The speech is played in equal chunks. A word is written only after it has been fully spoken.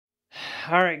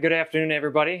All right, good afternoon,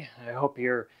 everybody. I hope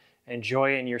you're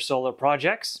enjoying your solar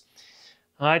projects.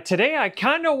 Today, I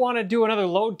kind of want to do another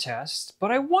load test, but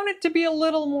I want it to be a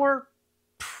little more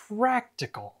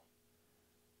practical.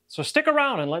 So stick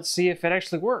around and let's see if it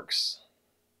actually works.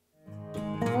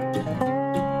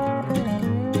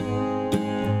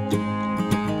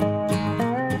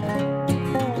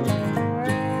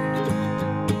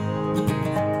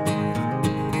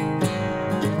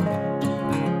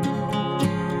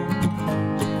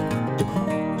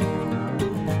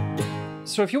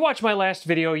 So if you watched my last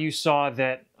video, you saw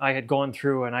that I had gone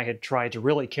through and I had tried to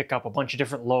really kick up a bunch of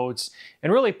different loads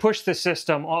and really push the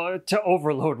system to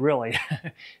overload, really.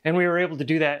 And we were able to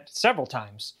do that several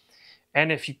times.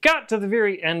 And if you got to the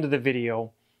very end of the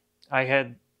video, I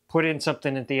had put in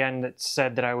something at the end that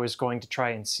said that I was going to try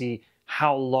and see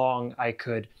how long I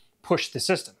could push the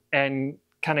system and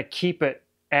kind of keep it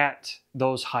at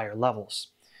those higher levels.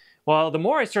 Well, the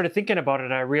more I started thinking about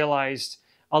it, I realized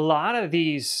a lot of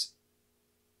these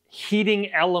heating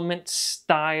element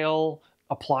style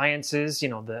appliances, you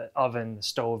know, the oven, the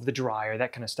stove, the dryer,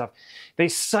 that kind of stuff, they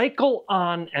cycle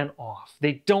on and off.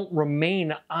 They don't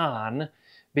remain on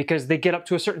because they get up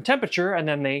to a certain temperature and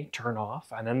then they turn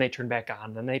off and then they turn back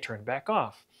on and then they turn back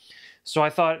off. So I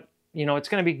thought, you know, it's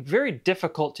going to be very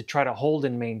difficult to try to hold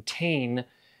and maintain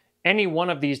any one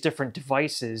of these different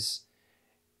devices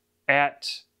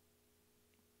at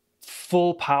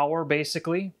full power,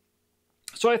 basically.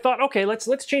 So I thought, okay,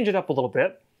 let's change it up a little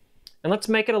bit and let's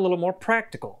make it a little more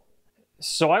practical.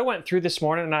 So I went through this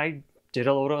morning and I did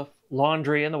a load of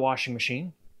laundry in the washing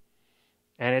machine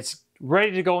and it's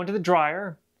ready to go into the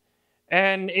dryer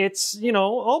and it's, you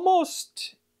know,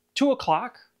 almost 2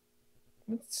 o'clock.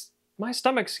 My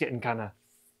stomach's getting kind of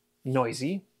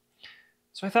noisy.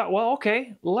 So I thought, well,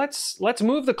 okay, let's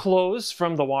move the clothes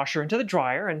from the washer into the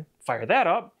dryer and fire that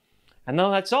up. And then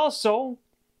let's also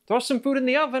throw some food in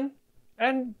the oven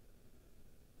and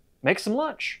make some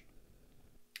lunch.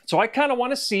 So I kind of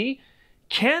want to see,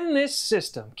 can this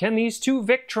system, can these two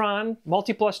Victron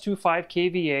MultiPlus-II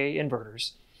 5kVA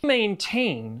inverters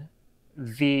maintain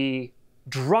the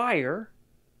dryer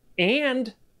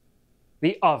and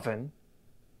the oven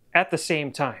at the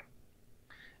same time?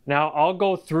 Now I'll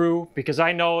go through, because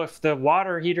I know if the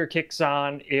water heater kicks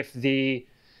on, if the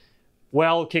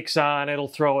well kicks on, it'll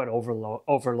throw an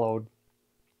overload.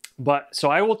 But so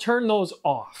I will turn those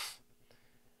off.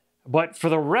 But for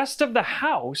the rest of the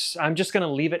house, I'm just going to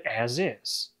leave it as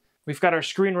is. We've got our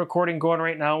screen recording going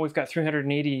right now. We've got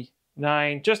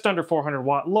 389, just under 400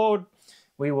 watt load.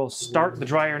 We will start the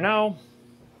dryer now.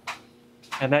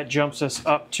 And that jumps us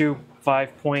up to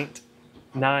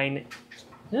 5.9.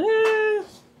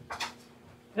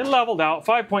 It leveled out,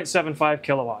 5.75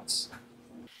 kilowatts.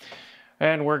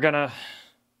 And we're going to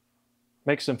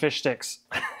make some fish sticks.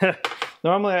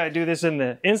 Normally I do this in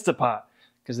the Instapot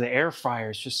because the air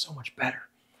fryer is just so much better.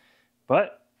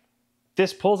 But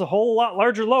this pulls a whole lot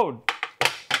larger load.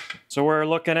 So we're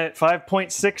looking at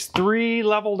 5.63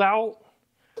 leveled out.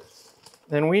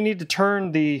 And we need to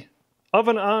turn the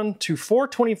oven on to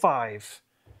 425.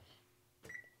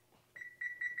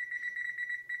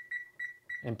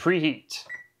 And preheat.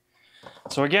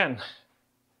 So again,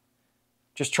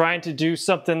 just trying to do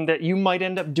something that you might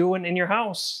end up doing in your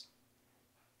house.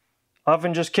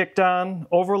 Oven just kicked on,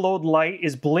 overload light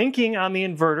is blinking on the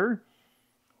inverter,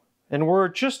 and we're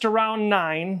just around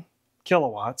 9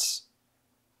 kilowatts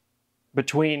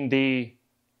between the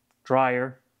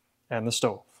dryer and the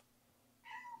stove.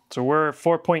 So we're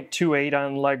 4.28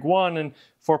 on leg 1 and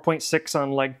 4.6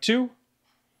 on leg 2.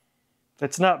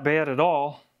 That's not bad at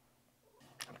all.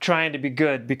 I'm trying to be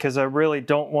good because I really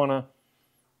don't want to,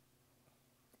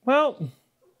 well,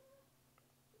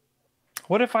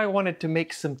 what if I wanted to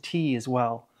make some tea as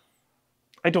well?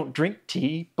 I don't drink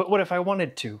tea, but what if I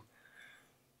wanted to?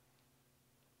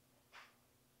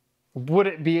 Would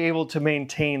it be able to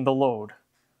maintain the load?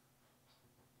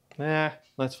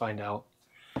 Let's find out.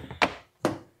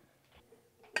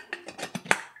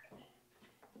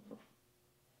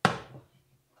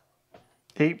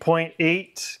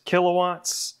 .8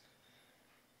 kilowatts.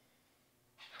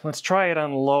 Let's try it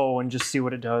on low and just see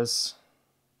what it does.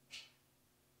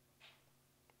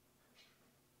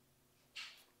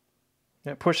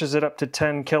 It pushes it up to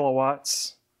 10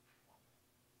 kilowatts.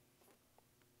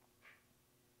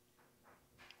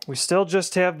 We still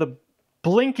just have the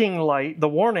blinking light, the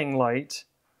warning light.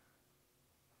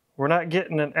 We're not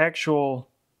getting an actual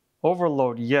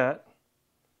overload yet,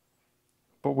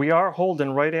 but we are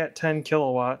holding right at 10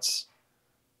 kilowatts.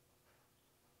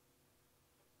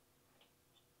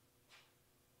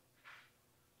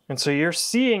 And so you're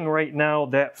seeing right now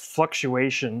that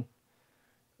fluctuation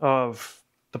of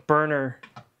the burner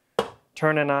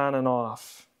turning on and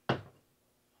off.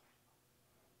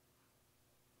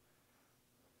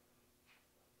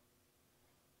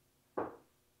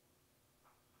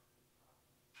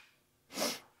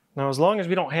 Now, as long as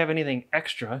we don't have anything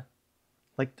extra,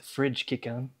 like the fridge kick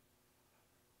on.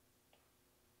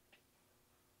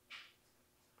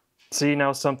 See,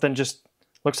 now something just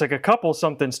looks like a couple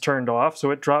something's turned off,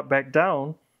 so it dropped back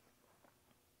down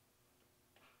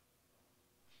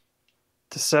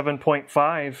to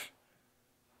 7.5.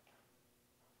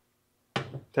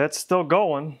 That's still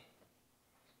going.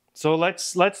 So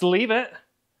let's leave it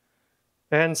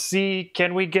and see,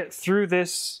 can we get through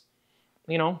this,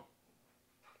 you know,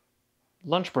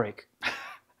 lunch break.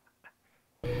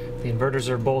 The inverters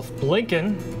are both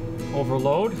blinking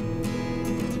overload.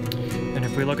 And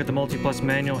if we look at the MultiPlus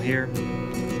manual here,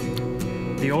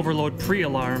 the overload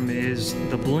pre-alarm is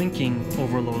the blinking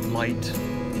overload light.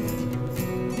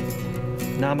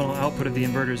 Nominal output of the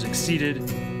inverter is exceeded.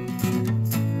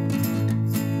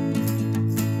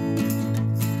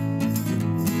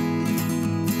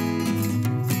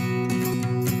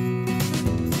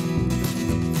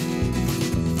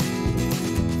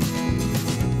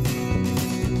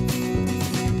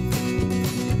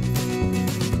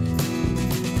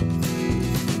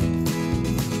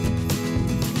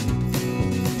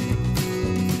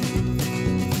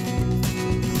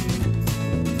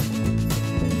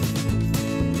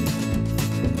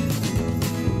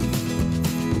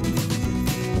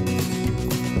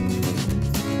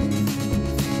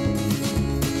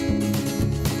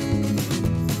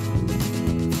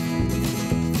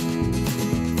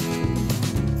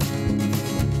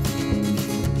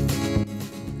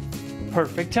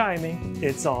 Perfect timing.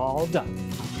 It's all done.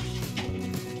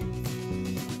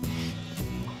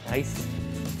 Nice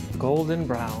golden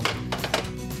brown.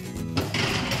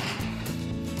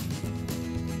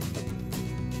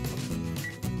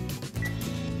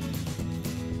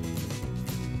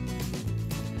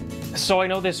 So I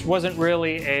know this wasn't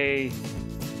really a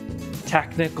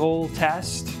technical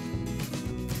test,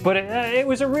 but it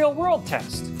was a real world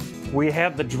test. We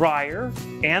have the dryer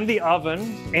and the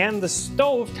oven and the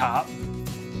stove top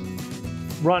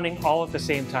running all at the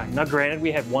same time. Now granted,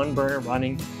 we had one burner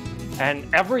running and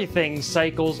everything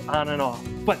cycles on and off,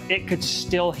 but it could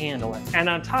still handle it. And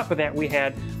on top of that, we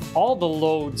had all the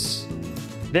loads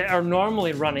that are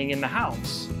normally running in the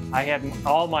house. I had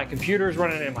all my computers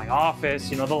running in my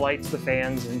office, you know, the lights, the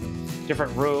fans, and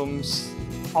different rooms,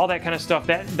 all that kind of stuff.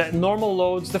 That normal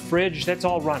loads, the fridge, that's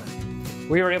all running.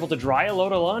 We were able to dry a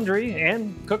load of laundry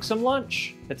and cook some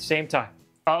lunch at the same time.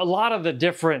 A lot of the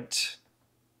different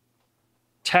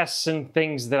tests and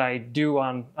things that I do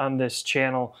on this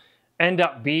channel end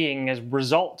up being as a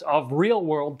result of real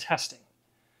world testing.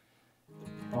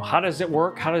 Well, how does it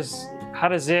work? How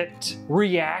does it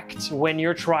react when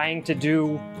you're trying to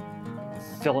do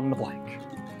fill in the blank?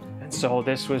 And so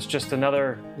this was just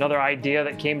another idea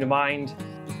that came to mind,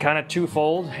 kind of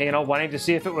twofold, you know, wanting to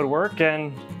see if it would work,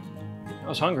 and I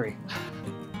was hungry.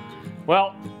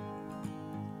 Well,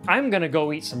 I'm gonna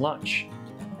go eat some lunch,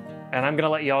 and I'm gonna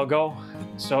let y'all go.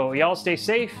 So y'all stay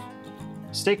safe,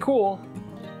 stay cool,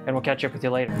 and we'll catch up with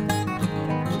you later.